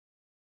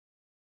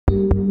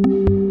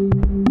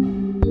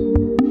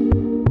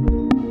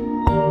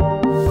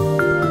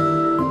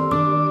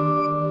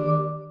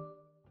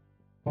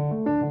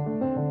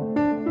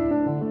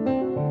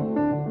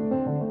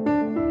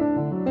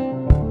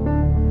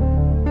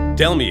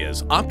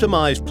Delmia's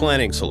optimized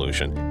planning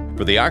solution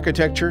for the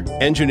architecture,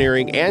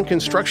 engineering, and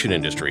construction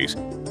industries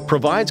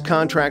provides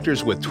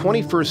contractors with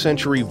 21st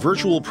century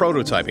virtual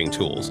prototyping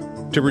tools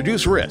to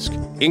reduce risk,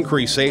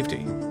 increase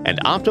safety, and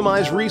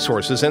optimize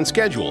resources and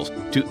schedules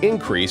to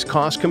increase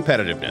cost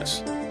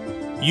competitiveness.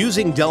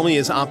 Using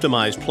Delmia's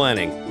optimized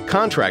planning,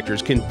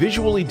 contractors can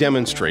visually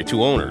demonstrate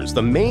to owners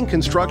the main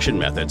construction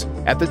methods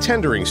at the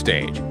tendering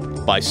stage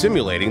by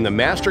simulating the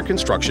master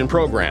construction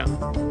program.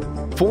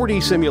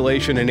 4D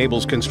simulation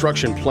enables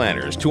construction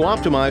planners to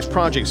optimize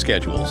project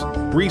schedules,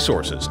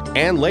 resources,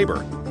 and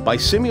labor by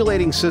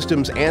simulating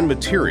systems and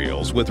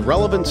materials with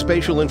relevant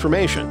spatial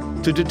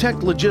information to detect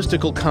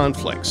logistical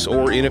conflicts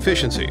or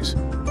inefficiencies.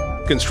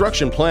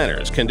 Construction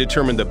planners can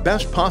determine the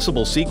best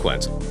possible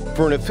sequence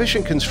for an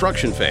efficient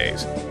construction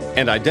phase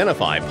and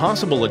identify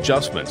possible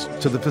adjustments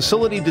to the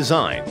facility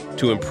design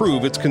to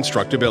improve its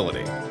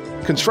constructability.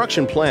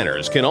 Construction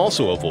planners can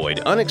also avoid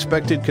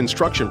unexpected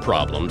construction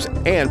problems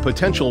and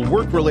potential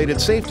work-related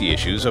safety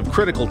issues of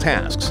critical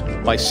tasks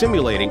by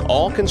simulating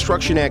all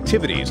construction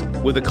activities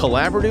with a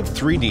collaborative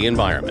 3D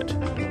environment.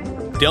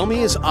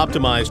 Delmia's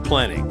optimized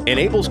planning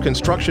enables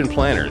construction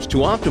planners to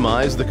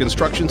optimize the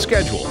construction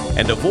schedule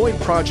and avoid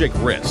project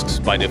risks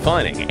by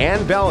defining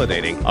and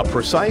validating a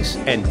precise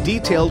and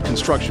detailed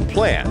construction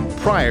plan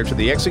prior to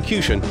the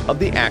execution of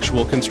the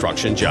actual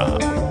construction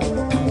job.